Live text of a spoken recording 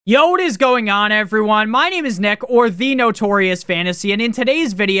Yo, what is going on, everyone? My name is Nick, or The Notorious Fantasy, and in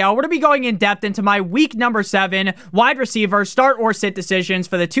today's video, we're going to be going in depth into my week number 7 wide receiver start or sit decisions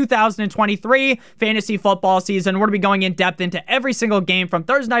for the 2023 fantasy football season. We're going to be going in depth into every single game from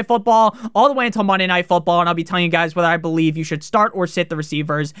Thursday Night Football all the way until Monday Night Football, and I'll be telling you guys whether I believe you should start or sit the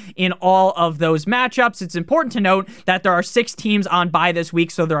receivers in all of those matchups. It's important to note that there are 6 teams on bye this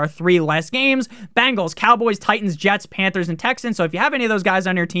week, so there are 3 less games. Bengals, Cowboys, Titans, Jets, Panthers, and Texans. So if you have any of those guys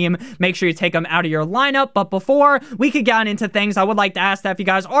on your team, make sure you take them out of your lineup. But before we could get into things, I would like to ask that if you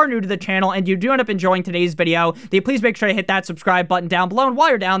guys are new to the channel and you do end up enjoying today's video, then please make sure to hit that subscribe button down below. And while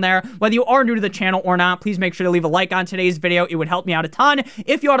you're down there, whether you are new to the channel or not, please make sure to leave a like on today's video. It would help me out a ton.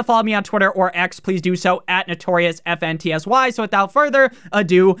 If you want to follow me on Twitter or X, please do so at NotoriousFNTSY. So without further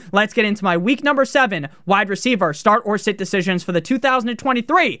ado, let's get into my week number 7 wide receiver start or sit decisions for the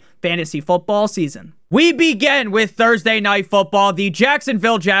 2023 fantasy football season. We begin with Thursday Night Football, the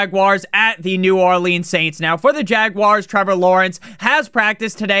Jacksonville Jaguars at the New Orleans Saints. Now, for the Jaguars, Trevor Lawrence has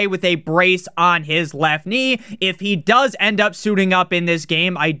practiced today with a brace on his left knee. If he does end up suiting up in this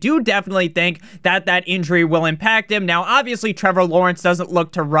game, I do definitely think that that injury will impact him. Now, obviously, Trevor Lawrence doesn't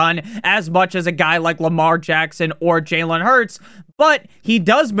look to run as much as a guy like Lamar Jackson or Jalen Hurts, but he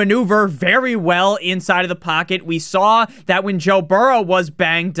does maneuver very well inside of the pocket. We saw that when Joe Burrow was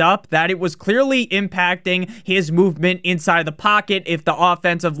banged up, that it was clearly impacting his movement inside of the pocket. If the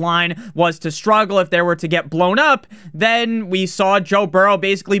offensive line was to struggle, if they were to get blown up, then we saw Joe Burrow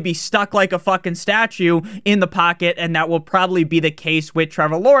basically be stuck like a fucking statue in the pocket, and that will probably be the case with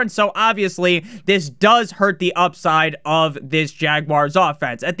Trevor Lawrence. So obviously, this does hurt the upside of this Jaguars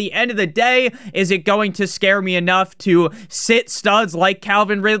offense. At the end of the day, is it going to scare me enough to sit studs like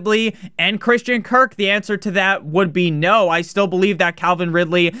Calvin Ridley and Christian Kirk? The answer to that would be no. I still believe that Calvin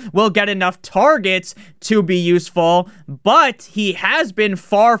Ridley will get enough targets to be useful, but he has been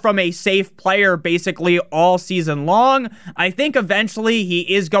far from a safe player basically all season long. I think eventually he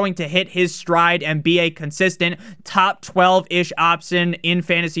is going to hit his stride and be a consistent top 12-ish option in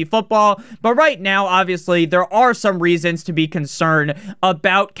fantasy football, but right now, obviously, there are some reasons to be concerned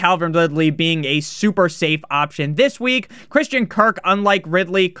about Calvin Ridley being a super safe option this week. Christian Kirk, unlike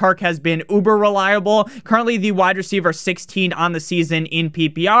Ridley, Kirk has been uber reliable. Currently the wide receiver 16 on the season in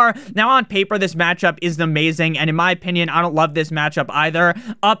PPR. Now on paper, this matchup is amazing, and in my opinion, I don't love this matchup either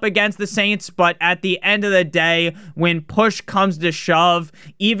up against the Saints, but at the end of the day, when push comes to shove,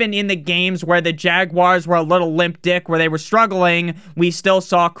 even in the games where the Jaguars were a little limp dick, where they were struggling, we still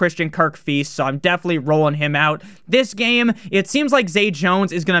saw Christian Kirk feast, so I'm definitely rolling him out. This game, it seems like Zay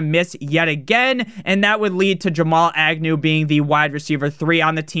Jones is going to miss yet again, and that would lead to Jamal Agnew being the wide receiver 3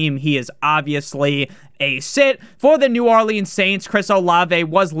 on the team. He is obviously a sit. For the New Orleans Saints, Chris Olave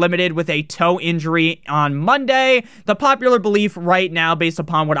was limited with a toe injury on Monday. The popular belief right now, based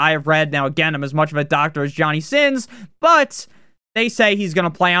upon what I have read, now again, I'm as much of a doctor as Johnny Sins, but they say he's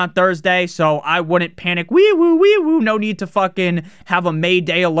going to play on Thursday, so I wouldn't panic. Wee woo, no need to fucking have a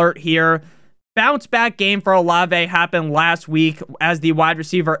Mayday alert here. Bounce back game for Olave happened last week as the wide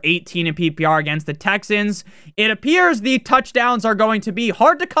receiver 18 in PPR against the Texans. It appears the touchdowns are going to be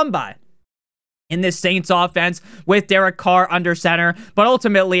hard to come by in this Saints offense with Derek Carr under center, but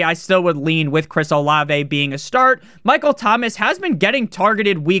ultimately I still would lean with Chris Olave being a start. Michael Thomas has been getting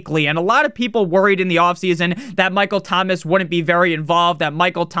targeted weekly, and a lot of people worried in the offseason that Michael Thomas wouldn't be very involved, that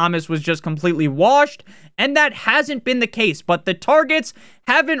Michael Thomas was just completely washed, and that hasn't been the case, but the targets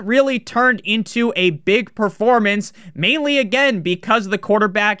haven't really turned into a big performance, mainly again because of the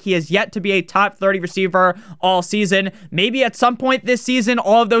quarterback. He has yet to be a top 30 receiver all season. Maybe at some point this season,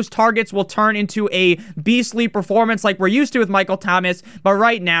 all of those targets will turn into a beastly performance like we're used to with Michael Thomas, but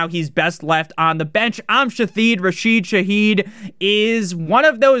right now he's best left on the bench. Rashid Shaheed is one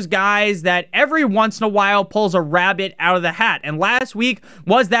of those guys that every once in a while pulls a rabbit out of the hat, and last week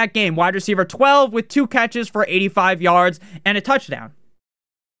was that game. Wide receiver 12 with 2 catches for 85 yards and a touchdown.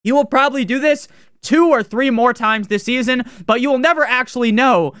 He will probably do this 2 or 3 more times this season, but you will never actually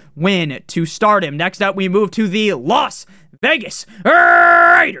know when to start him. Next up, we move to the Las Vegas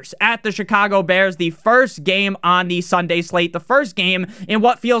Raiders at the Chicago Bears. The first game on the Sunday slate. The first game in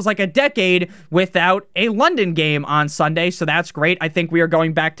what feels like a decade without a London game on Sunday. So that's great. I think we are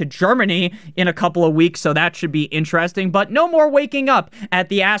going back to Germany in a couple of weeks, so that should be interesting. But no more waking up at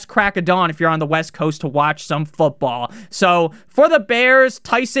the ass crack of dawn if you're on the West Coast to watch some football. So for the Bears,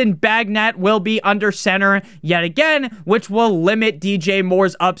 Tyson Bagnet will be under center yet again, which will limit DJ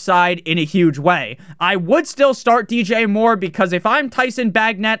Moore's upside in a huge way. I would still start DJ Moore because if I'm Tyson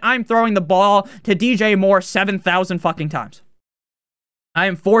Bagnet, I'm throwing the ball to DJ Moore 7,000 fucking times. I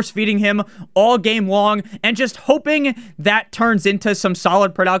am force-feeding him all game long and just hoping that turns into some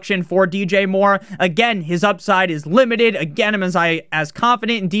solid production for DJ Moore. Again, his upside is limited. Again, am as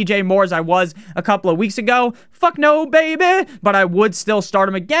confident in DJ Moore as I was a couple of weeks ago? Fuck no, baby! But I would still start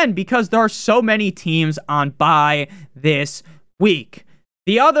him again because there are so many teams on bye this week.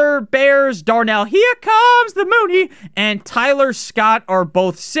 The other Bears, Darnell, here comes the Mooney, and Tyler Scott are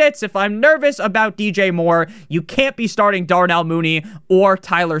both sits. If I'm nervous about DJ Moore, you can't be starting Darnell Mooney or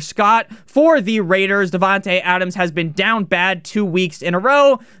Tyler Scott. For the Raiders, Davante Adams has been down bad 2 weeks in a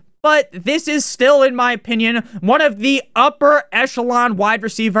row, but this is still, in my opinion, one of the upper echelon wide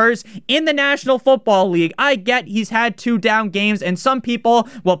receivers in the National Football League. I get he's had 2 down games, and some people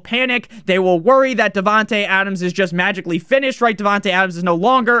will panic. They will worry that Davante Adams is just magically finished, right? Davante Adams is no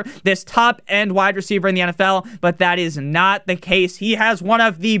longer this top-end wide receiver in the NFL, but that is not the case. He has one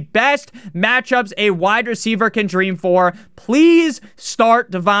of the best matchups a wide receiver can dream for. Please start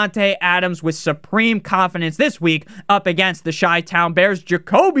Davante Adams with supreme confidence this week up against the Chi-Town Bears.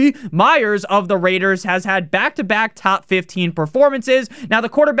 Jakobi Meyers of the Raiders has had back-to-back top 15 performances. Now, the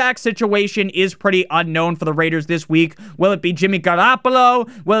quarterback situation is pretty unknown for the Raiders this week. Will it be Jimmy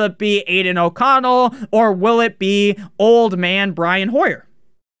Garoppolo? Will it be Aiden O'Connell? Or will it be old man Brian Hoyer?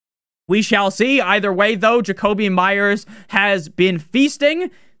 We shall see. Either way, though, Jakobi Meyers has been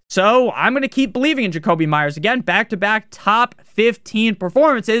feasting. So I'm going to keep believing in Jakobi Meyers. Again, back-to-back top 15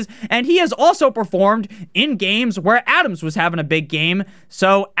 performances, and he has also performed in games where Adams was having a big game.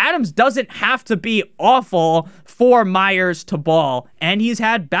 So Adams doesn't have to be awful for Meyers to ball, and he's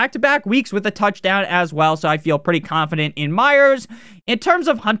had back-to-back weeks with a touchdown as well, so I feel pretty confident in Meyers. In terms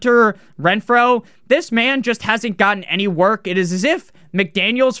of Hunter Renfrow, this man just hasn't gotten any work. It is as if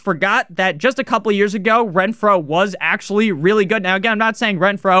McDaniels forgot that just a couple years ago, Renfrow was actually really good. Now, again, I'm not saying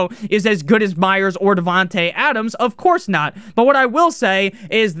Renfrow is as good as Meyers or Davante Adams. Of course not. But what I will say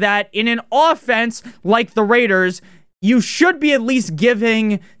is that in an offense like the Raiders, you should be at least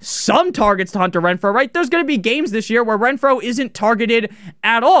giving some targets to Hunter Renfrow, right? There's going to be games this year where Renfrow isn't targeted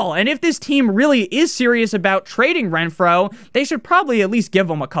at all. And if this team really is serious about trading Renfrow, they should probably at least give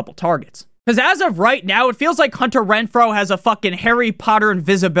him a couple targets. Because as of right now, it feels like Hunter Renfrow has a fucking Harry Potter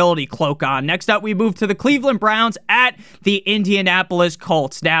invisibility cloak on. Next up, we move to the Cleveland Browns at the Indianapolis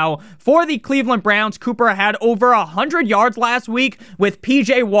Colts. Now, for the Cleveland Browns, Cooper had over 100 yards last week with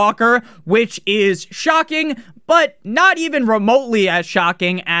PJ Walker, which is shocking, but not even remotely as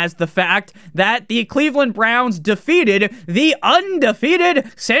shocking as the fact that the Cleveland Browns defeated the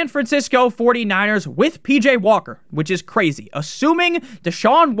undefeated San Francisco 49ers with PJ Walker, which is crazy. Assuming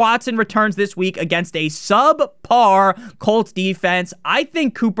Deshaun Watson returns this week against a subpar Colts defense, I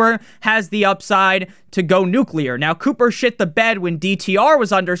think Cooper has the upside to go nuclear. Now, Cooper shit the bed when DTR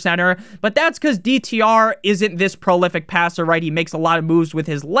was under center, but that's because DTR isn't this prolific passer, right? He makes a lot of moves with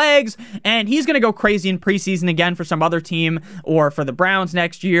his legs, and he's going to go crazy in preseason again for some other team, or for the Browns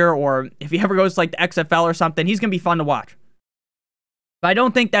next year, or if he ever goes to like the XFL or something, he's going to be fun to watch. But I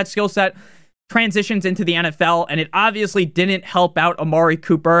don't think that skill set transitions into the NFL, and it obviously didn't help out Amari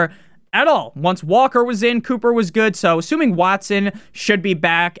Cooper at all. Once Walker was in, Cooper was good. So assuming Watson should be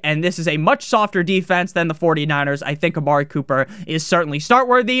back, and this is a much softer defense than the 49ers, I think Amari Cooper is certainly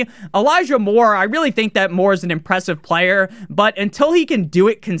start-worthy. Elijah Moore, I really think that Moore is an impressive player, but until he can do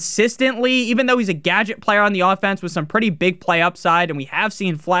it consistently, even though he's a gadget player on the offense with some pretty big play upside, and we have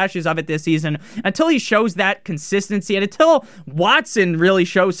seen flashes of it this season, until he shows that consistency, and until Watson really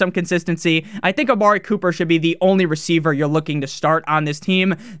shows some consistency, I think Amari Cooper should be the only receiver you're looking to start on this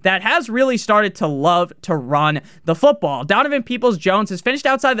team that has really started to love to run the football. Donovan Peoples-Jones has finished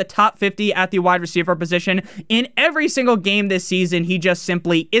outside the top 50 at the wide receiver position in every single game this season. He just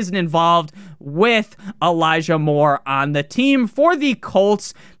simply isn't involved with Elijah Moore on the team. For the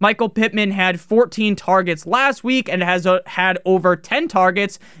Colts, Michael Pittman had 14 targets last week and has had over 10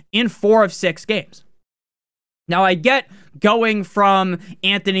 targets in 4 of 6 games. Now, I get going from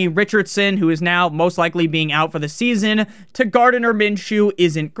Anthony Richardson, who is now most likely being out for the season, to Gardner Minshew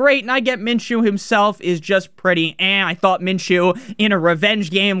isn't great, and I get Minshew himself is just pretty I thought Minshew in a revenge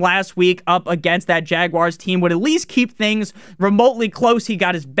game last week up against that Jaguars team would at least keep things remotely close. He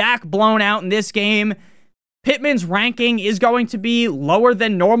got his back blown out in this game. Pittman's ranking is going to be lower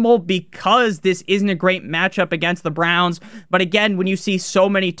than normal because this isn't a great matchup against the Browns, but again, when you see so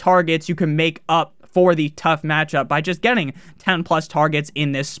many targets, you can make up for the tough matchup by just getting 10 plus targets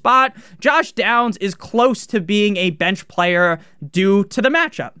in this spot. Josh Downs is close to being a bench player due to the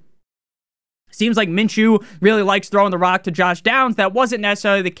matchup. Seems like Minshew really likes throwing the rock to Josh Downs. That wasn't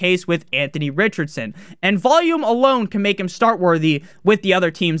necessarily the case with Anthony Richardson. And volume alone can make him start worthy with the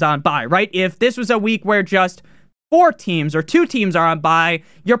other teams on bye, right? If this was a week where just 4 teams or 2 teams are on bye,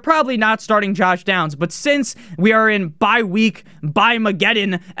 you're probably not starting Josh Downs. But since we are in bye week,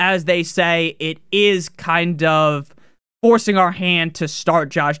 bye-mageddon, as they say, it is kind of forcing our hand to start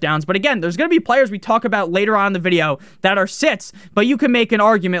Josh Downs. But again, there's going to be players we talk about later on in the video that are sits, but you can make an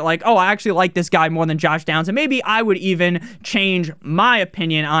argument like, oh, I actually like this guy more than Josh Downs, and maybe I would even change my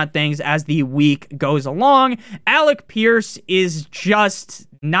opinion on things as the week goes along. Alec Pierce is just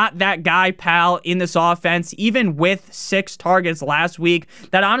not that guy, pal, in this offense, even with 6 targets last week.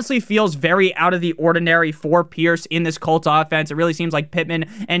 That honestly feels very out of the ordinary for Pierce in this Colts offense. It really seems like Pittman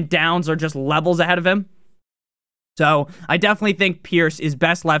and Downs are just levels ahead of him. So I definitely think Pierce is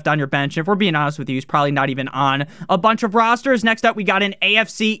best left on your bench. If we're being honest with you, he's probably not even on a bunch of rosters. Next up, we got an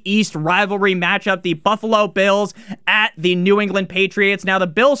AFC East rivalry matchup. The Buffalo Bills at the New England Patriots. Now, the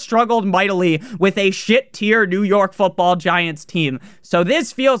Bills struggled mightily with a shit-tier New York Football Giants team. So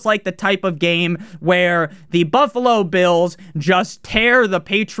this feels like the type of game where the Buffalo Bills just tear the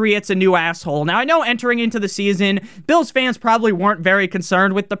Patriots a new asshole. Now, I know entering into the season, Bills fans probably weren't very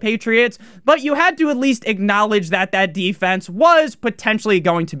concerned with the Patriots, but you had to at least acknowledge that defense was potentially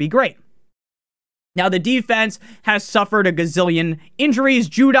going to be great. Now, the defense has suffered a gazillion injuries.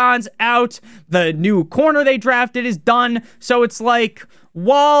 Judon's out. The new corner they drafted is done. So it's like,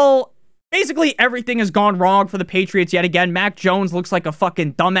 while basically everything has gone wrong for the Patriots yet again, Mac Jones looks like a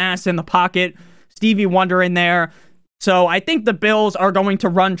fucking dumbass in the pocket. Stevie Wonder in there. So I think the Bills are going to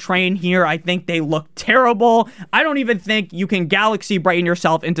run train here. I think they look terrible. I don't even think you can galaxy brain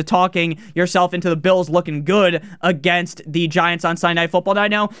yourself into talking yourself into the Bills looking good against the Giants on Sunday Night Football. I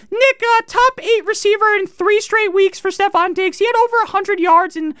know, Nick, top 8 receiver in 3 straight weeks for Stefon Diggs. He had over 100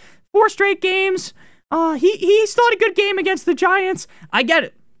 yards in 4 straight games. He still had a good game against the Giants. I get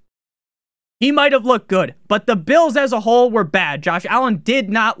it. He might have looked good, but the Bills as a whole were bad. Josh Allen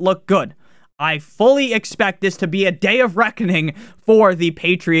did not look good. I fully expect this to be a day of reckoning for the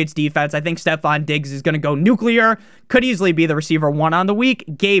Patriots defense. I think Stefon Diggs is going to go nuclear. Could easily be the receiver 1 on the week.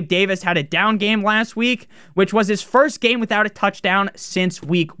 Gabe Davis had a down game last week, which was his first game without a touchdown since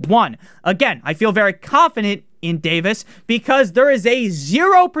week 1. Again, I feel very confident in Davis because there is a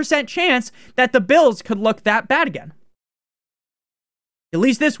 0% chance that the Bills could look that bad again. At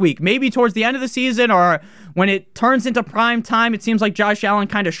least this week. Maybe towards the end of the season or when it turns into prime time, it seems like Josh Allen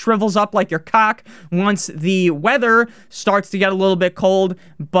kind of shrivels up like your cock once the weather starts to get a little bit cold.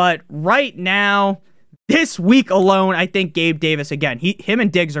 But right now, this week alone, I think Gabe Davis, again, him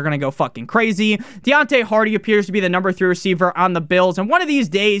and Diggs are going to go fucking crazy. Deontay Hardy appears to be the number 3 receiver on the Bills, and one of these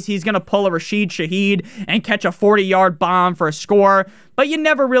days, he's going to pull a Rashid Shaheed and catch a 40-yard bomb for a score, but you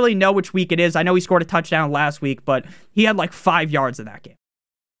never really know which week it is. I know he scored a touchdown last week, but he had like 5 yards in that game.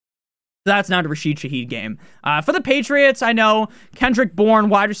 So that's not a Rashid Shaheed game. For the Patriots, I know Kendrick Bourne,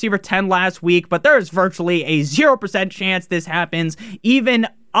 wide receiver 10 last week, but there is virtually a 0% chance this happens, even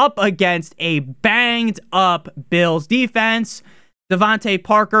up against a banged up Bills defense. Devontae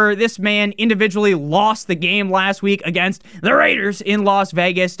Parker, this man individually lost the game last week against the Raiders in Las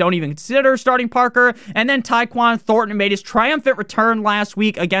Vegas. Don't even consider starting Parker. And then Tyquan Thornton made his triumphant return last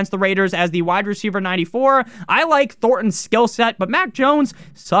week against the Raiders as the wide receiver 94. I like Thornton's skill set, but Mac Jones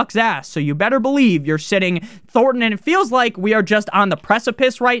sucks ass. So you better believe you're sitting Thornton. And it feels like we are just on the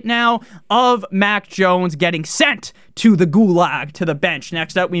precipice right now of Mac Jones getting sent to the gulag, to the bench.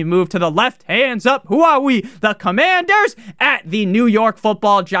 Next up, we move to the left. Hands up. Who are we? The Commanders at the New York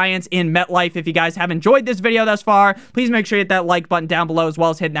Football Giants in MetLife. If you guys have enjoyed this video thus far, please make sure you hit that like button down below as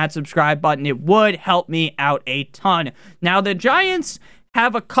well as hitting that subscribe button. It would help me out a ton. Now, the Giants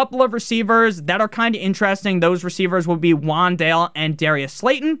have a couple of receivers that are kind of interesting. Those receivers will be Wandale and Darius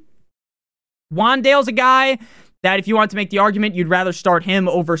Slayton. Wandale's a guy that if you want to make the argument, you'd rather start him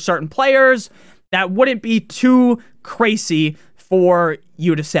over certain players. That wouldn't be too crazy for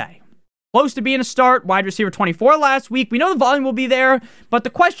you to say. Close to being a start, wide receiver 24 last week. We know the volume will be there, but the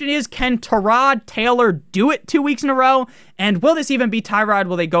question is, can Tyrod Taylor do it 2 weeks in a row? And will this even be Tyrod?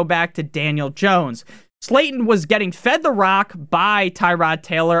 Will they go back to Daniel Jones? Slayton was getting fed the rock by Tyrod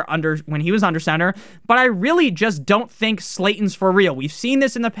Taylor when he was under center, but I really just don't think Slayton's for real. We've seen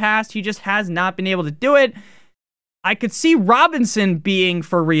this in the past. He just has not been able to do it. I could see Robinson being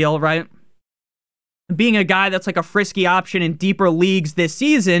for real, right? Being a guy that's like a frisky option in deeper leagues this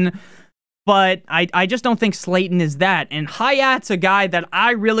season. But I just don't think Slayton is that. And Hyatt's a guy that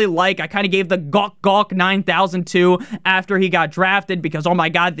I really like. I kind of gave the Gawk 9000 to after he got drafted because, oh my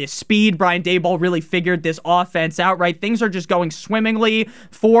God, this speed. Brian Daboll really figured this offense out, right? Things are just going swimmingly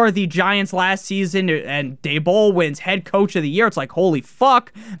for the Giants last season, and Daboll wins head coach of the year. It's like, holy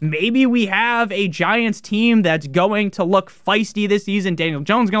fuck, maybe we have a Giants team that's going to look feisty this season. Daniel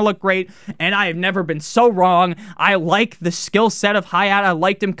Jones is going to look great, and I have never been so wrong. I like the skill set of Hyatt. I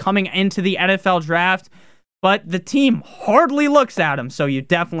liked him coming into the NFL draft, but the team hardly looks at him, so you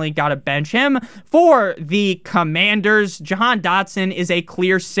definitely got to bench him. For the Commanders, Jahan Dotson is a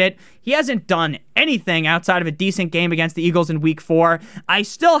clear sit. He hasn't done anything outside of a decent game against the Eagles in Week 4. I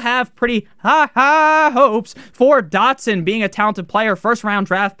still have pretty high hopes for Dotson being a talented player, first-round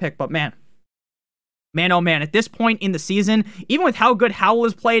draft pick, but man, oh man, at this point in the season, even with how good Howell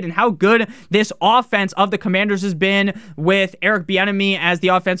has played and how good this offense of the Commanders has been with Eric Bieniemy as the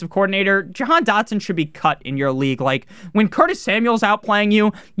offensive coordinator, Jahan Dotson should be cut in your league. Like, when Curtis Samuel's outplaying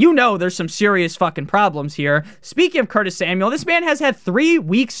you, you know there's some serious fucking problems here. Speaking of Curtis Samuel, this man has had 3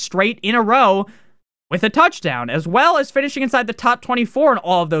 weeks straight in a row with a touchdown, as well as finishing inside the top 24 in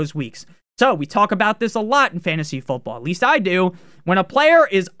all of those weeks. So we talk about this a lot in fantasy football, at least I do. When a player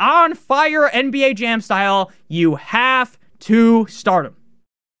is on fire NBA Jam style, you have to start him.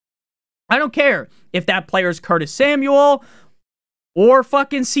 I don't care if that player is Curtis Samuel or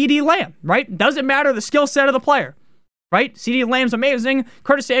fucking CeeDee Lamb, right? Doesn't matter the skill set of the player, right? CeeDee Lamb's amazing.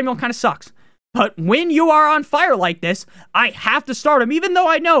 Curtis Samuel kind of sucks. But when you are on fire like this, I have to start him, even though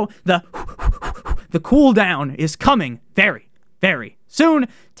I know the cool down is coming very, very soon.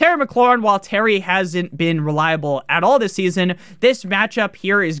 Terry McLaurin, while Terry hasn't been reliable at all this season, this matchup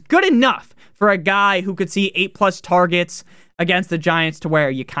here is good enough for a guy who could see 8+ targets against the Giants to where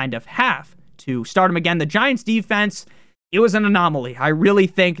you kind of have to start him again. The Giants defense, it was an anomaly. I really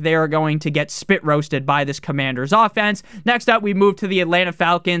think they are going to get spit roasted by this Commanders offense. Next up, we move to the Atlanta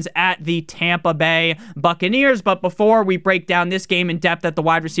Falcons at the Tampa Bay Buccaneers. But before we break down this game in depth at the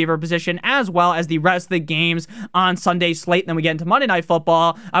wide receiver position, as well as the rest of the games on Sunday's slate, and then we get into Monday Night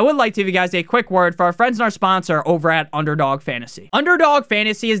Football, I would like to give you guys a quick word for our friends and our sponsor over at Underdog Fantasy. Underdog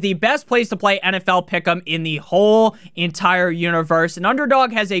Fantasy is the best place to play NFL Pick'em in the whole entire universe. And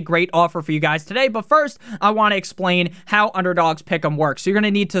Underdog has a great offer for you guys today. But first, I want to explain how Underdog's Pick'em works. So you're going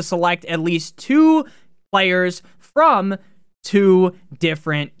to need to select at least 2 players from 2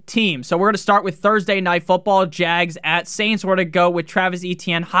 different teams. So we're going to start with Thursday Night Football, Jags at Saints. We're going to go with Travis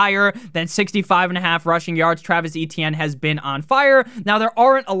Etienne higher than 65.5 rushing yards. Travis Etienne has been on fire. Now, there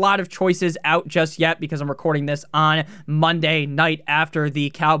aren't a lot of choices out just yet because I'm recording this on Monday night after the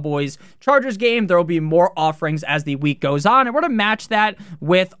Cowboys-Chargers game. There will be more offerings as the week goes on, and we're going to match that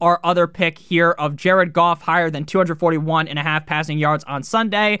with our other pick here of Jared Goff higher than 241.5 passing yards on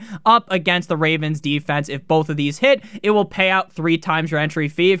Sunday up against the Ravens defense. If both of these hit, it will pay out 3 times your entry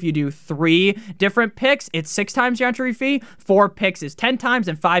fee. If you do 3 different picks, it's 6 times your entry fee. 4 picks is 10 times,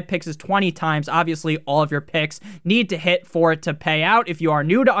 and 5 picks is 20 times. Obviously, all of your picks need to hit for it to pay out. If you are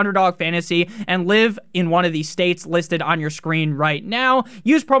new to Underdog Fantasy and live in one of these states listed on your screen right now,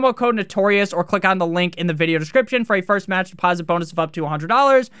 use promo code Notorious or click on the link in the video description for a first match deposit bonus of up to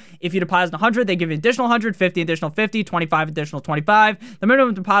 $100. If you deposit $100, they give you an additional $100, $50 additional $50, $25 additional $25. The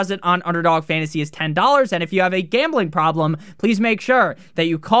minimum deposit on Underdog Fantasy is $10, and if you have a gambling problem, please make sure that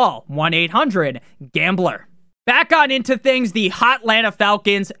you call 1-800-GAMBLER. Back on into things, the hot Atlanta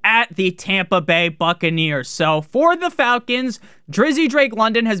Falcons at the Tampa Bay Buccaneers. So for the Falcons, Drizzy Drake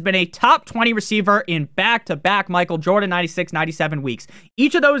London has been a top 20 receiver in back-to-back Michael Jordan 96-97 weeks.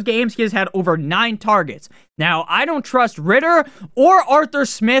 Each of those games, he has had over 9 targets. Now, I don't trust Ritter or Arthur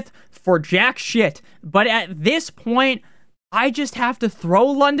Smith for jack shit, but at this point, I just have to throw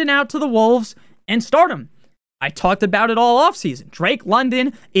London out to the Wolves and start him. I talked about it all offseason. Drake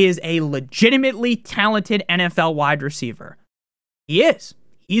London is a legitimately talented NFL wide receiver. He is.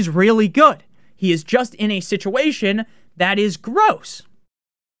 He's really good. He is just in a situation that is gross.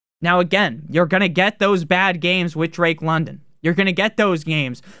 Now, again, you're going to get those bad games with Drake London. You're going to get those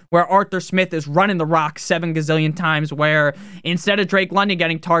games where Arthur Smith is running the rock 7 gazillion times, where instead of Drake London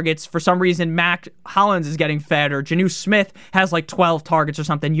getting targets, for some reason, Mac Hollins is getting fed, or Jonnu Smith has like 12 targets or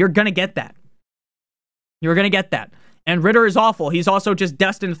something. You're going to get that. You're going to get that. And Ritter is awful. He's also just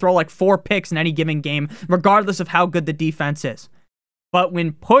destined to throw like 4 picks in any given game, regardless of how good the defense is. But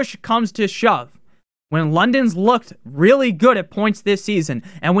when push comes to shove, when London's looked really good at points this season,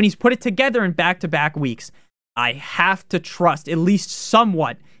 and when he's put it together in back-to-back weeks, I have to trust, at least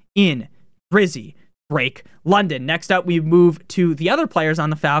somewhat, in Drizzy Drake London. Next up, we move to the other players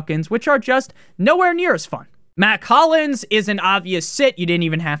on the Falcons, which are just nowhere near as fun. Matt Collins is an obvious sit. You didn't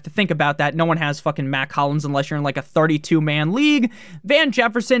even have to think about that. No one has fucking Matt Collins unless you're in like a 32-man league. Van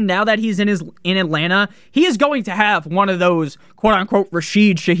Jefferson, now that he's in Atlanta, he is going to have one of those quote-unquote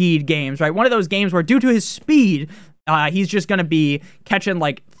Rashid Shaheed games, right? One of those games where due to his speed, he's just going to be catching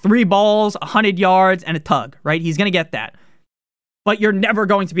like 3 balls, 100 yards, and a tug, right? He's going to get that. But you're never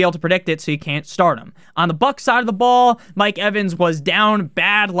going to be able to predict it, so you can't start him. On the Bucs side of the ball, Mike Evans was down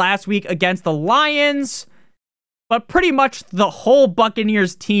bad last week against the Lions. But pretty much the whole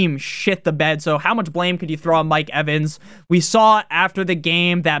Buccaneers team shit the bed. So how much blame could you throw on Mike Evans? We saw after the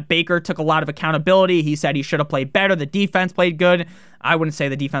game that Baker took a lot of accountability. He said he should have played better. The defense played good. I wouldn't say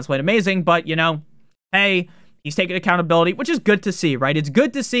the defense played amazing, but, you know, hey, he's taking accountability, which is good to see, right? It's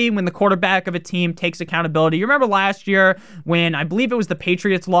good to see when the quarterback of a team takes accountability. You remember last year when I believe it was the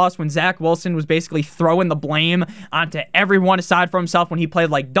Patriots lost, when Zach Wilson was basically throwing the blame onto everyone aside from himself when he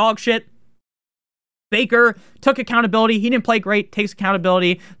played like dog shit? Baker took accountability. He didn't play great, takes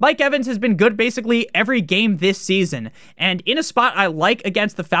accountability. Mike Evans has been good basically every game this season. And in a spot I like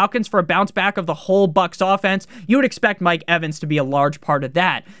against the Falcons for a bounce back of the whole Bucs offense, you would expect Mike Evans to be a large part of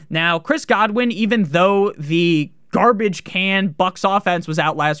that. Now, Chris Godwin, even though the garbage can Bucs offense was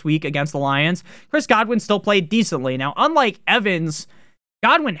out last week against the Lions, Chris Godwin still played decently. Now, unlike Evans,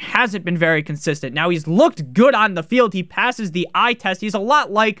 Godwin hasn't been very consistent. Now, he's looked good on the field. He passes the eye test. He's a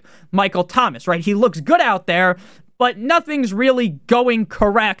lot like Michael Thomas, right? He looks good out there, but nothing's really going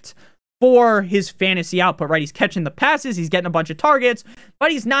correct for his fantasy output, right? He's catching the passes. He's getting a bunch of targets,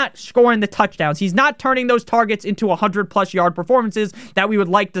 but he's not scoring the touchdowns. He's not turning those targets into 100-plus yard performances that we would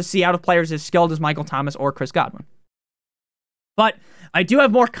like to see out of players as skilled as Michael Thomas or Chris Godwin. But I do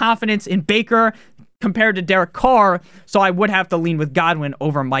have more confidence in Baker compared to Derek Carr, so I would have to lean with Godwin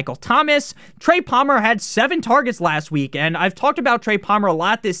over Michael Thomas. Trey Palmer had 7 targets last week, and I've talked about Trey Palmer a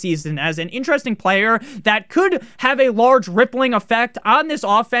lot this season as an interesting player that could have a large rippling effect on this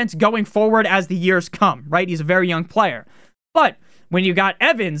offense going forward as the years come, right? He's a very young player. But when you got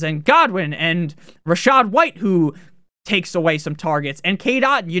Evans and Godwin and Rachaad White, who takes away some targets, and Cade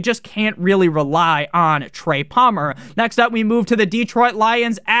Otton, you just can't really rely on Trey Palmer. Next up, we move to the Detroit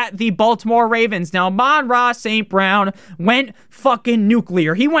Lions at the Baltimore Ravens. Now, Amon-Ra St. Brown went fucking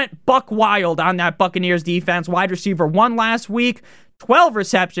nuclear. He went buck wild on that Buccaneers defense. Wide receiver 1 last week. 12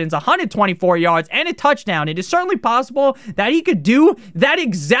 receptions, 124 yards, and a touchdown. It is certainly possible that he could do that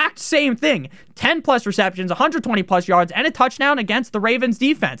exact same thing. 10-plus receptions, 120-plus yards, and a touchdown against the Ravens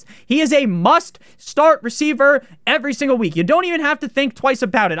defense. He is a must-start receiver every single week. You don't even have to think twice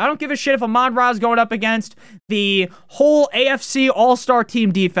about it. I don't give a shit if Amon-Ra is going up against the whole AFC All-Star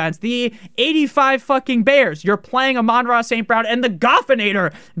team defense, the 85 fucking Bears. You're playing Amon-Ra St. Brown, and the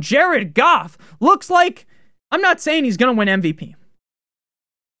Goffinator, Jared Goff, looks like, I'm not saying he's going to win MVP.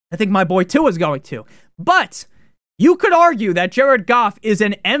 I think my boy Tua is going to. But you could argue that Jared Goff is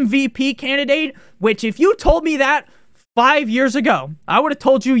an MVP candidate, which if you told me that 5 years ago, I would have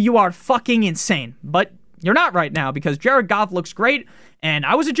told you you are fucking insane. But you're not right now because Jared Goff looks great, and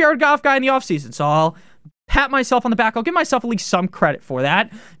I was a Jared Goff guy in the offseason, so I'll pat myself on the back. I'll give myself at least some credit for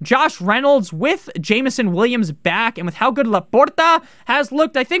that. Josh Reynolds with Jameson Williams back, and with how good Laporta has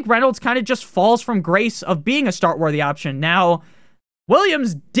looked, I think Reynolds kind of just falls from grace of being a start-worthy option. Now,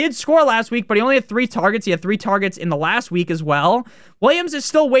 Williams did score last week, but he only had 3 targets. He had 3 targets in the last week as well. Williams is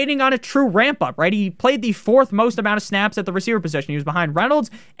still waiting on a true ramp-up, right? He played the 4th most amount of snaps at the receiver position. He was behind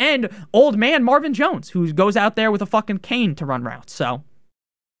Reynolds and old man Marvin Jones, who goes out there with a fucking cane to run routes. So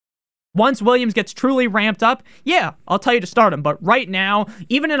once Williams gets truly ramped up, yeah, I'll tell you to start him. But right now,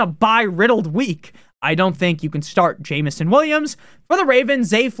 even in a bye-riddled week, I don't think you can start Jameson Williams. For the Ravens,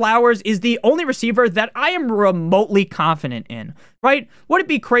 Zay Flowers is the only receiver that I am remotely confident in, right? Would it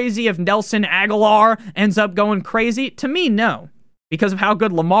be crazy if Nelson Aguilar ends up going crazy? To me, no, because of how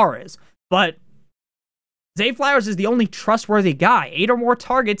good Lamar is. But Zay Flowers is the only trustworthy guy. 8 or more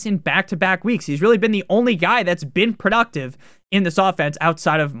targets in back-to-back weeks. He's really been the only guy that's been productive in this offense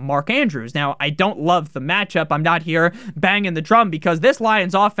outside of Mark Andrews. Now, I don't love the matchup. I'm not here banging the drum because this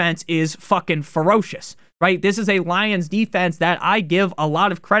Lions offense is fucking ferocious, right? This is a Lions defense that I give a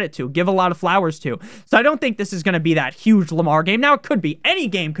lot of credit to, give a lot of flowers to. So I don't think this is going to be that huge Lamar game. Now, it could be. Any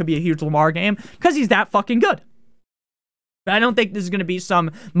game could be a huge Lamar game because he's that fucking good. But I don't think this is going to be some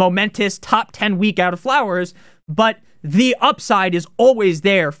momentous top 10 week out of Flowers, but the upside is always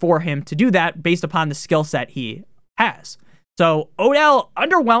there for him to do that based upon the skill set he has. So Odell,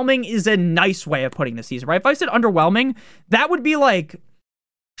 underwhelming is a nice way of putting this season, right? If I said underwhelming, that would be like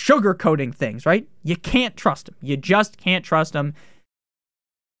sugarcoating things, right? You can't trust him. You just can't trust him.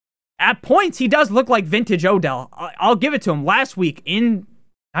 At points, he does look like vintage Odell. I'll give it to him. Last week in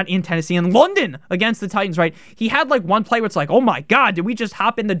not in Tennessee, in London against the Titans, right? He had like one play where it's like, oh my God, did we just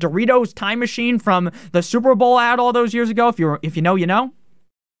hop in the Doritos time machine from the Super Bowl ad all those years ago? If you know, you know.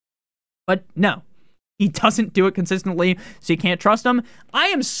 But no, he doesn't do it consistently, so you can't trust him. I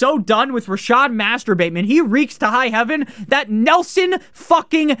am so done with Rashad Masterbateman. He reeks to high heaven that Nelson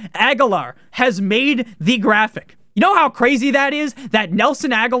fucking Aguilar has made the graphic. You know how crazy that is? That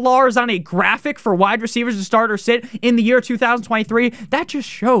Nelson Aguilar is on a graphic for wide receivers to start or sit in the year 2023? That just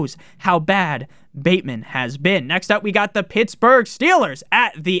shows how bad Bateman has been. Next up, we got the Pittsburgh Steelers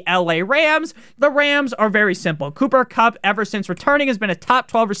at the LA Rams. The Rams are very simple. Cooper Kupp, ever since returning, has been a top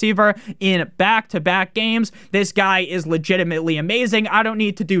 12 receiver in back-to-back games. This guy is legitimately amazing. I don't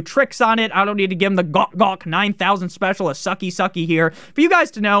need to do tricks on it. I don't need to give him the gawk 9,000 special, a sucky here, for you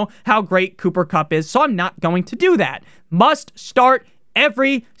guys to know how great Cooper Kupp is, so I'm not going to do that. Must start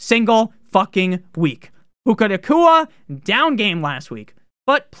every single fucking week. Puka Nacua, down game last week.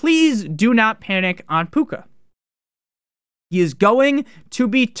 But please do not panic on Puka. He is going to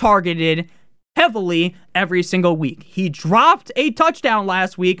be targeted heavily every single week. He dropped a touchdown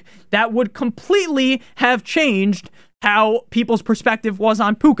last week that would completely have changed how people's perspective was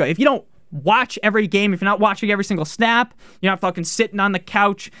on Puka. If you don't watch every game, if you're not watching every single snap, you're not fucking sitting on the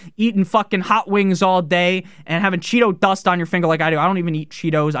couch eating fucking hot wings all day and having Cheeto dust on your finger like I do. I don't even eat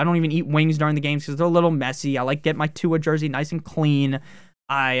Cheetos. I don't even eat wings during the games because they're a little messy. I like get my Tua jersey nice and clean.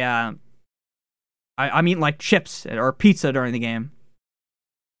 I'm eating like chips or pizza during the game.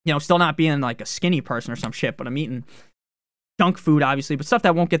 You know, still not being like a skinny person or some shit, but I'm eating junk food, obviously, but stuff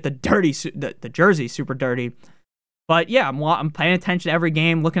that won't get the jersey super dirty. But yeah, I'm paying attention to every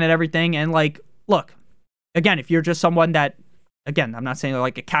game, looking at everything, and like, look, again, if you're just someone that, again, I'm not saying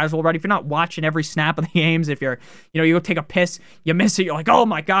like a casual, but if you're not watching every snap of the games, if you're, you know, you go take a piss, you miss it, you're like, oh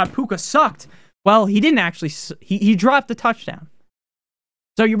my God, Puka sucked. Well, he didn't actually, he dropped the touchdown.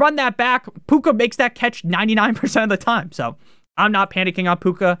 So you run that back, Puka makes that catch 99% of the time. So I'm not panicking on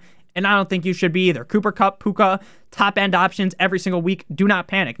Puka, and I don't think you should be either. Cooper Kupp, Puka, top end options every single week. Do not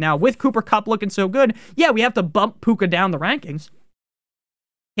panic. Now, with Cooper Kupp looking so good, yeah, we have to bump Puka down the rankings.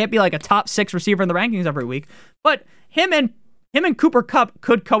 Can't be like a top 6 receiver in the rankings every week. But him and Cooper Kupp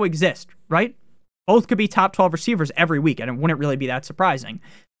could coexist, right? Both could be top 12 receivers every week, and it wouldn't really be that surprising.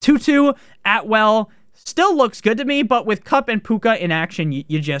 Tutu, Atwell, still looks good to me, but with Kupp and Puka in action,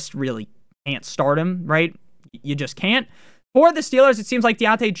 you just really can't start him, right? You just can't. For the Steelers, it seems like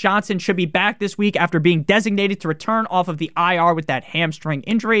Deontay Johnson should be back this week after being designated to return off of the IR with that hamstring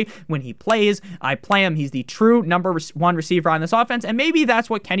injury. When he plays, I play him. He's the true number 1 receiver on this offense, and maybe that's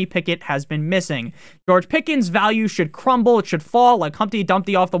what Kenny Pickett has been missing. George Pickens' value should crumble. It should fall like Humpty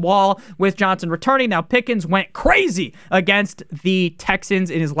Dumpty off the wall with Johnson returning. Now, Pickens went crazy against the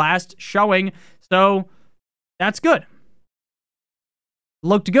Texans in his last showing, so that's good.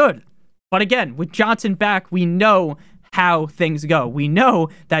 Looked good. But again, with Johnson back, we know how things go. We know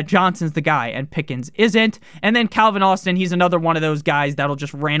that Johnson's the guy and Pickens isn't. And then Calvin Austin, he's another one of those guys that'll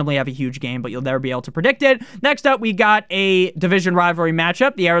just randomly have a huge game, but you'll never be able to predict it. Next up, we got a division rivalry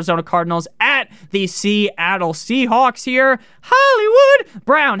matchup. The Arizona Cardinals at the Seattle Seahawks here. Hollywood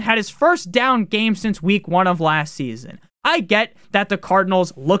Brown had his first down game since week 1 of last season. I get that the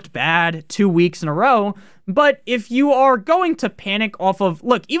Cardinals looked bad 2 weeks in a row, but if you are going to panic off of,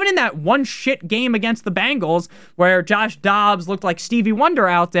 look, even in that one shit game against the Bengals where Josh Dobbs looked like Stevie Wonder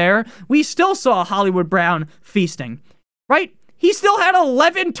out there, we still saw Hollywood Brown feasting, right? He still had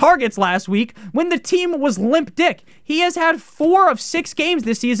 11 targets last week when the team was limp dick. He has had 4 of 6 games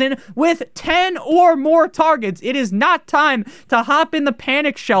this season with 10 or more targets. It is not time to hop in the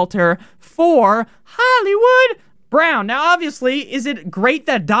panic shelter for Hollywood Brown. Now, obviously, is it great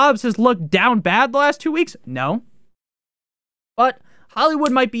that Dobbs has looked down bad the last 2 weeks? No. But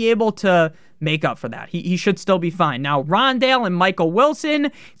Hollywood might be able to make up for that. He should still be fine. Now, Rondale and Michael Wilson.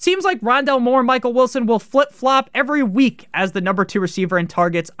 It seems like Rondale Moore and Michael Wilson will flip-flop every week as the number 2 receiver in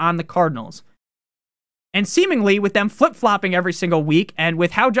targets on the Cardinals. And seemingly, with them flip-flopping every single week, and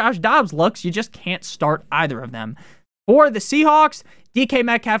with how Josh Dobbs looks, you just can't start either of them. For the Seahawks, DK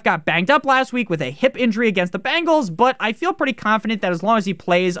Metcalf got banged up last week with a hip injury against the Bengals, but I feel pretty confident that as long as he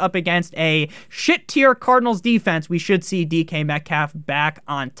plays up against a shit-tier Cardinals defense, we should see DK Metcalf back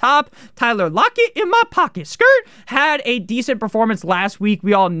on top. Tyler Lockett in my pocket. Skirt had a decent performance last week.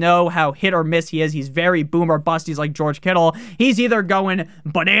 We all know how hit or miss he is. He's very boom or bust. He's like George Kittle. He's either going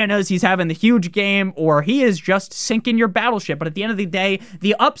bananas, he's having the huge game, or he is just sinking your battleship. But at the end of the day,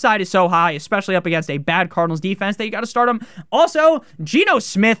 the upside is so high, especially up against a bad Cardinals defense, that you got to start him. Also, Geno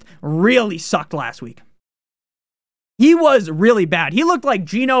Smith really sucked last week. He was really bad. He looked like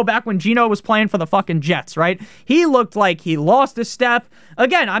Geno back when Geno was playing for the fucking Jets, right? He looked like he lost a step.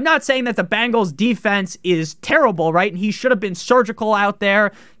 Again, I'm not saying that the Bengals defense is terrible, right? And he should have been surgical out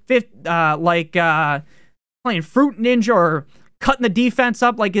there, playing Fruit Ninja or cutting the defense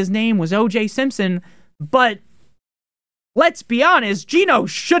up like his name was O.J. Simpson. But let's be honest, Geno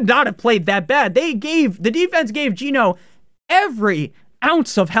should not have played that bad. The defense gave Geno every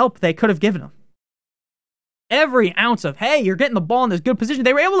ounce of help they could have given him. Every ounce of, hey, you're getting the ball in this good position.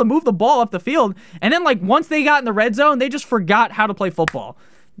 They were able to move the ball up the field. And then, once they got in the red zone, they just forgot how to play football.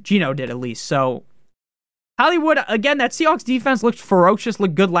 Geno did, at least. So, Hollywood, again, that Seahawks defense looked ferocious,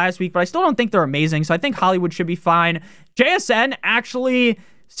 looked good last week, but I still don't think they're amazing. So, I think Hollywood should be fine. JSN actually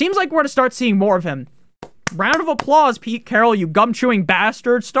seems like we're going to start seeing more of him. Round of applause, Pete Carroll, you gum-chewing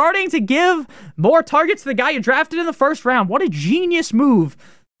bastard. Starting to give more targets to the guy you drafted in the first round. What a genius move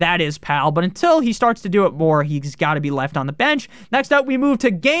that is, pal. But until he starts to do it more, he's got to be left on the bench. Next up, we move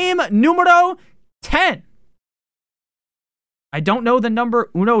to game numero 10. I don't know the number.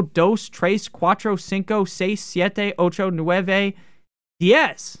 Uno, dos, tres, cuatro, cinco, seis, siete, ocho, nueve,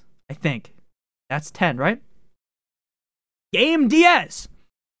 diez. I think. That's 10, right? Game Diaz.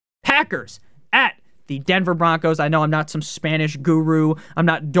 Packers at the Denver Broncos. I know I'm not some Spanish guru. I'm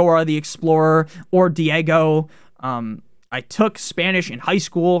not Dora the Explorer or Diego. I took Spanish in high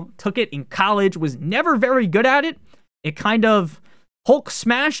school, took it in college, was never very good at it. It kind of Hulk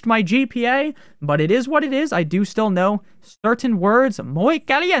smashed my GPA, but it is what it is. I do still know certain words, muy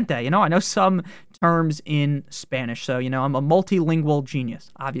caliente. I know some terms in Spanish, so, I'm a multilingual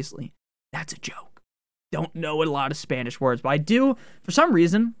genius, obviously. That's a joke. Don't know a lot of Spanish words, but I do, for some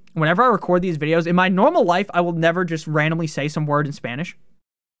reason, whenever I record these videos, in my normal life, I will never just randomly say some word in Spanish.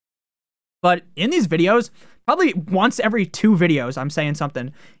 But in these videos, probably once every 2 videos, I'm saying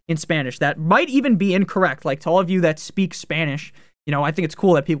something in Spanish that might even be incorrect. Like, to all of you that speak Spanish, I think it's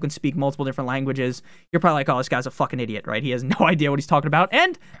cool that people can speak multiple different languages. You're probably like, oh, this guy's a fucking idiot, right? He has no idea what he's talking about.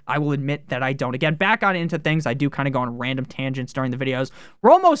 And I will admit that I don't. Again, back on into things. I do kind of go on random tangents during the videos.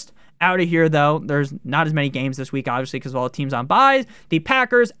 We're almost out of here, though. There's not as many games this week, obviously, because of all the teams on byes. The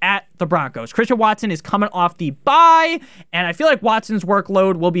Packers at the Broncos. Christian Watson is coming off the bye, and I feel like Watson's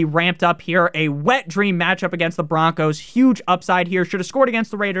workload will be ramped up here. A wet dream matchup against the Broncos. Huge upside here. Should have scored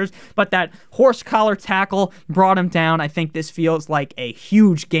against the Raiders, but that horse collar tackle brought him down. I think this feels like a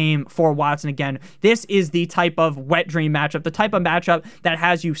huge game for Watson again. This is the type of wet dream matchup, the type of matchup that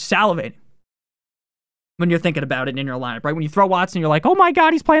has you salivating when you're thinking about it in your lineup, right? When you throw Watson, you're like, oh my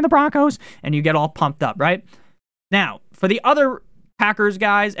God, he's playing the Broncos, and you get all pumped up, right? Now, for the other Packers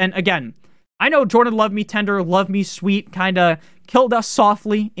guys, and again, I know Jordan Love Me Tender, Love Me Sweet kind of killed us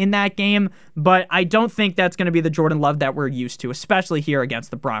softly in that game, but I don't think that's going to be the Jordan Love that we're used to, especially here against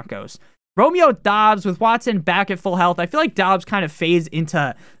the Broncos. Romeo Doubs with Watson back at full health. I feel like Doubs kind of fades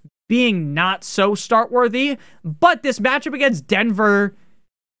into being not so start-worthy, but this matchup against Denver,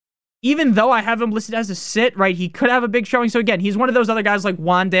 even though I have him listed as a sit, right, he could have a big showing. So again, he's one of those other guys like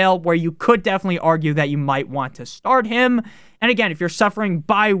Wan'Dale where you could definitely argue that you might want to start him. And again, if you're suffering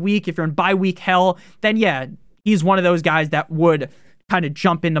bye week, if you're in bye week hell, then yeah, he's one of those guys that would kind of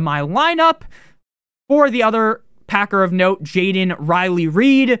jump into my lineup. For the other Packer of note, Jaden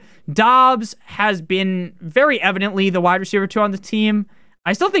Riley-Reed. Doubs has been very evidently the wide receiver 2 on the team.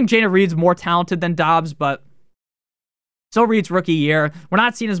 I still think Jaden Reed's more talented than Doubs, but still Reed's rookie year. We're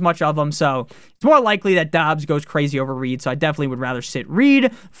not seeing as much of him, so it's more likely that Doubs goes crazy over Reed, so I definitely would rather sit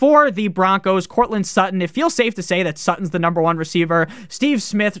Reed. For the Broncos, Courtland Sutton. It feels safe to say that Sutton's the number 1 receiver. Steve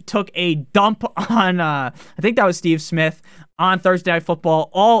Smith took a dump on, I think that was Steve Smith, on Thursday Night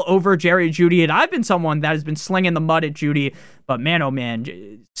Football all over Jerry Jeudy, and I've been someone that has been slinging the mud at Jeudy, but man, oh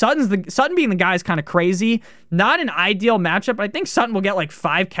man, Sutton being the guy is kind of crazy. Not an ideal matchup, but I think Sutton will get like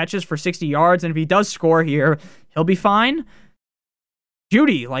 5 catches for 60 yards, and if he does score here, he'll be fine.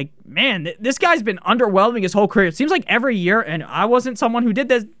 Jeudy, like, man, this guy's been underwhelming his whole career. It seems like every year, and I wasn't someone who did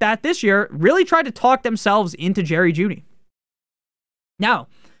this year, really tried to talk themselves into Jerry Jeudy. Now,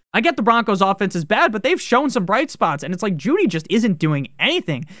 I get the Broncos' offense is bad, but they've shown some bright spots, and it's like Jeudy just isn't doing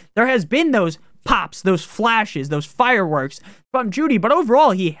anything. There has been those pops, those flashes, those fireworks from Jeudy, but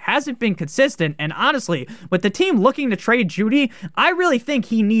overall, he hasn't been consistent, and honestly, with the team looking to trade Jeudy, I really think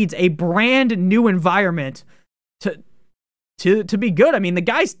he needs a brand new environment to be good. I mean, the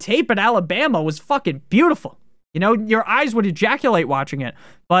guy's tape at Alabama was fucking beautiful. Your eyes would ejaculate watching it,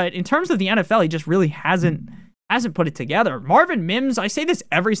 but in terms of the NFL, he just really hasn't put it together. Marvin Mims, I say this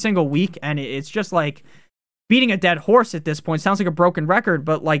every single week, and it's just like, beating a dead horse at this point. Sounds like a broken record,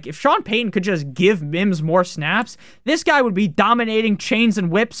 but like if Sean Payton could just give Mims more snaps, this guy would be dominating chains and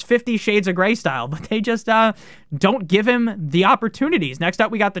whips 50 Shades of Grey style, but they just don't give him the opportunities. Next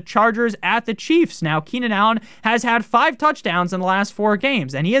up, we got the Chargers at the Chiefs. Now, Keenan Allen has had 5 touchdowns in the last 4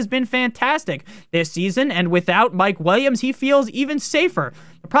 games, and he has been fantastic this season, and without Mike Williams, he feels even safer.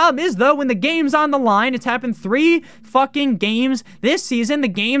 The problem is, though, when the game's on the line, it's happened 3 fucking games this season, the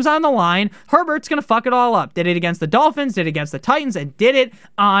game's on the line, Herbert's gonna fuck it all up. Did it against the Dolphins, did it against the Titans, and did it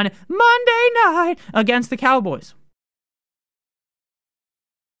on Monday night against the Cowboys.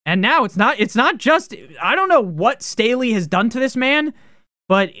 And now it's not just, I don't know what Staley has done to this man,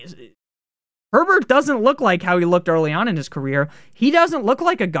 but Herbert doesn't look like how he looked early on in his career. He doesn't look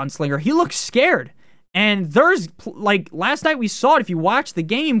like a gunslinger. He looks scared. And there's, like, last night we saw it. If you watch the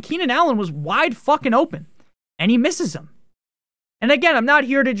game, Keenan Allen was wide fucking open. And he misses him. And again, I'm not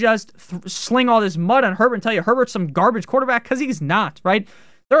here to just sling all this mud on Herbert and tell you Herbert's some garbage quarterback, because he's not, right?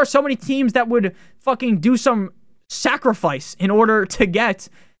 There are so many teams that would fucking do some sacrifice in order to get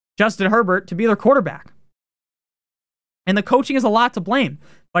Justin Herbert to be their quarterback. And the coaching is a lot to blame.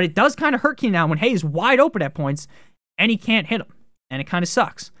 But it does kind of hurt Keenan Allen when, hey, he's wide open at points, and he can't hit him. And it kind of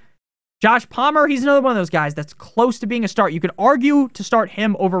sucks. Josh Palmer, he's another one of those guys that's close to being a start. You could argue to start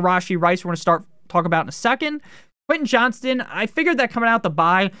him over Rashee Rice. We're going to talk about in a second. Quentin Johnston, I figured that coming out the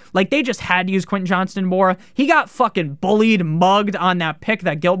bye, like they just had to use Quentin Johnston more. He got fucking bullied, mugged on that pick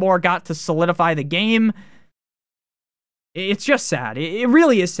that Gilmore got to solidify the game. It's just sad. It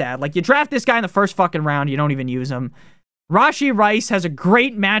really is sad. Like, you draft this guy in the first fucking round, you don't even use him. Rashee Rice has a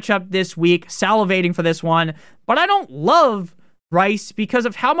great matchup this week, salivating for this one, but I don't love Rice because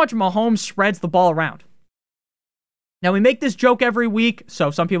of how much Mahomes spreads the ball around. Now, we make this joke every week, so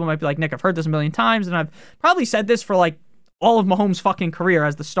some people might be like, Nick, I've heard this a million times, and I've probably said this for like all of Mahomes' fucking career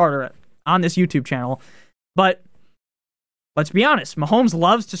as the starter on this YouTube channel, but let's be honest, Mahomes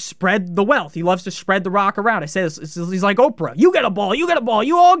loves to spread the wealth. He loves to spread the rock around. I say this, he's like Oprah. You get a ball,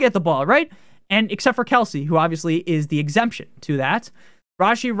 you all get the ball, right? And except for Kelsey, who obviously is the exemption to that.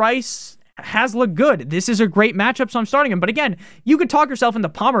 Rashee Rice has looked good. This is a great matchup, so I'm starting him. But again, you could talk yourself into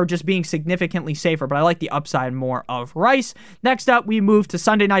Palmer just being significantly safer, but I like the upside more of Rice. Next up, we move to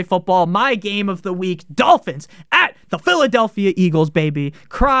Sunday Night Football, my game of the week, Dolphins at the Philadelphia Eagles, baby.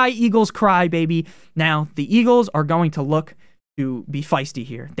 Cry, Eagles, cry, baby. Now, the Eagles are going to look to be feisty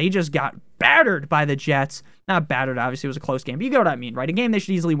here. They just got battered by the Jets. Not battered, obviously, it was a close game, but you get what I mean, right? A game they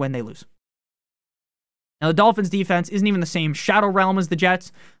should easily win, they lose. Now, the Dolphins' defense isn't even the same shadow realm as the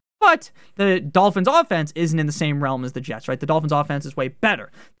Jets, but the Dolphins' offense isn't in the same realm as the Jets, right? The Dolphins' offense is way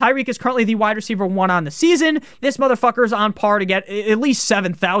better. Tyreek is currently the wide receiver 1 on the season. This motherfucker is on par to get at least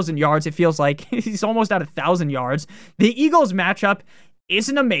 7,000 yards. It feels like he's almost at 1,000 yards. The Eagles' matchup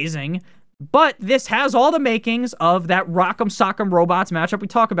isn't amazing, but this has all the makings of that Rock'em Sock'em Robots matchup we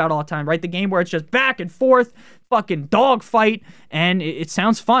talk about all the time, right? The game where it's just back and forth, fucking dogfight, and it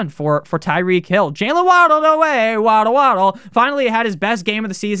sounds fun for Tyreek Hill. Jalen Waddle, no way, Waddle. Finally had his best game of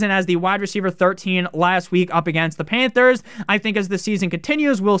the season as the wide receiver 13 last week up against the Panthers. I think as the season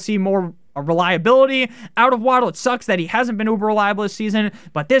continues, we'll see more reliability out of Waddle. It sucks that he hasn't been uber reliable this season,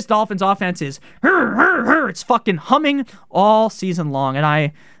 but this Dolphins offense is, it's fucking humming all season long, and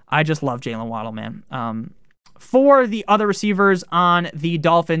I just love Jalen Waddle, man. For the other receivers on the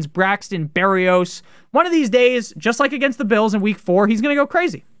Dolphins, Braxton Berrios, one of these days, just like against the Bills in week 4, he's going to go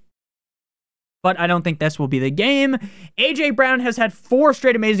crazy. But I don't think this will be the game. A.J. Brown has had 4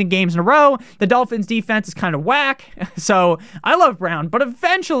 straight amazing games in a row. The Dolphins' defense is kind of whack. So I love Brown, but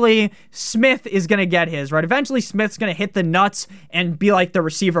eventually Smith is going to get his, right? Eventually Smith's going to hit the nuts and be like the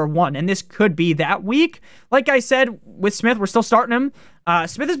receiver 1. And this could be that week. Like I said, with Smith, we're still starting him.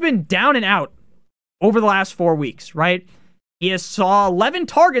 Smith has been down and out over the last 4 weeks, right? He has saw 11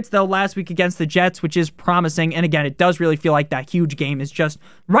 targets, though, last week against the Jets, which is promising. And again, it does really feel like that huge game is just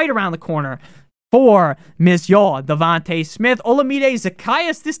right around the corner for Monsieur Devontae Smith. Olamide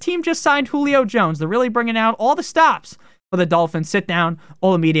Zaccheaus, this team just signed Julio Jones. They're really bringing out all the stops for the Dolphins. Sit down,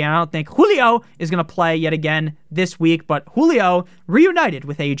 Olamide. I don't think Julio is going to play yet again this week, but Julio reunited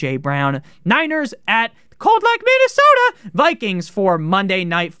with A.J. Brown. Niners at cold like Minnesota Vikings for Monday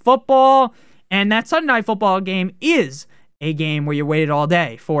Night Football. And that Sunday Night Football game is a game where you waited all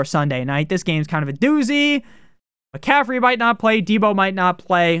day for Sunday night. This game's kind of a doozy. McCaffrey might not play. Debo might not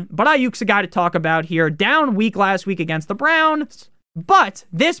play. But Ayuk's a guy to talk about here. Down week last week against the Browns. But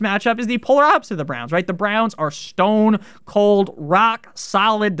this matchup is the polar opposite of the Browns, right? The Browns are stone cold, rock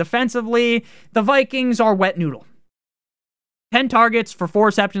solid defensively. The Vikings are wet noodle. 10 targets for 4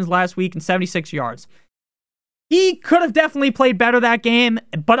 receptions last week and 76 yards. He could have definitely played better that game,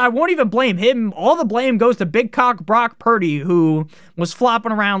 but I won't even blame him. All the blame goes to big cock Brock Purdy, who was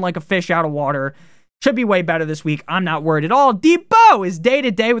flopping around like a fish out of water. Should be way better this week. I'm not worried at all. Debo is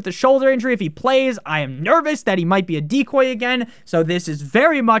day-to-day with the shoulder injury. If he plays, I am nervous that he might be a decoy again. So this is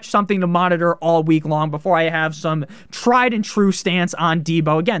very much something to monitor all week long before I have some tried and true stance on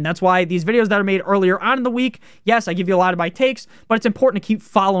Debo. Again, that's why these videos that are made earlier on in the week, yes, I give you a lot of my takes, but it's important to keep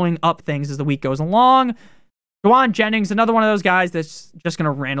following up things as the week goes along. Jauan Jennings, another one of those guys that's just going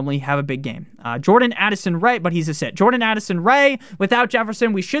to randomly have a big game. Jordan Addison-Ray, but he's a sit. Jordan Addison-Ray, without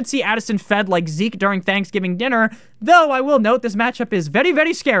Jefferson, we should see Addison fed like Zeke during Thanksgiving dinner, though I will note this matchup is very,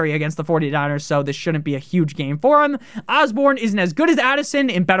 very scary against the 49ers, so this shouldn't be a huge game for him. Osborne isn't as good as Addison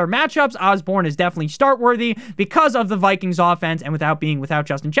in better matchups. Osborne is definitely start-worthy because of the Vikings offense and without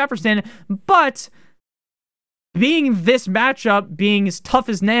Justin Jefferson, but being this matchup, being as tough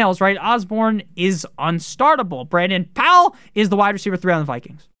as nails, right? Osborne is unstartable. Brandon Powell is the wide receiver 3 on the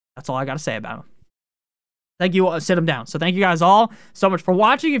Vikings. That's all I got to say about him. Thank you. Sit him down. So thank you guys all so much for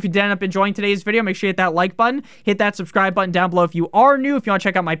watching. If you did end up enjoying today's video, make sure you hit that like button. Hit that subscribe button down below if you are new. If you want to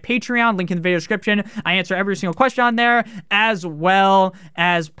check out my Patreon, link in the video description. I answer every single question on there, as well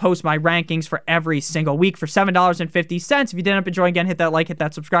as post my rankings for every single week for $7.50. If you did end up enjoying, again, hit that like, hit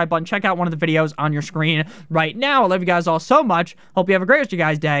that subscribe button. Check out one of the videos on your screen right now. I love you guys all so much. Hope you have a great rest of your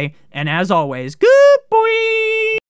guys' day. And as always, good boy.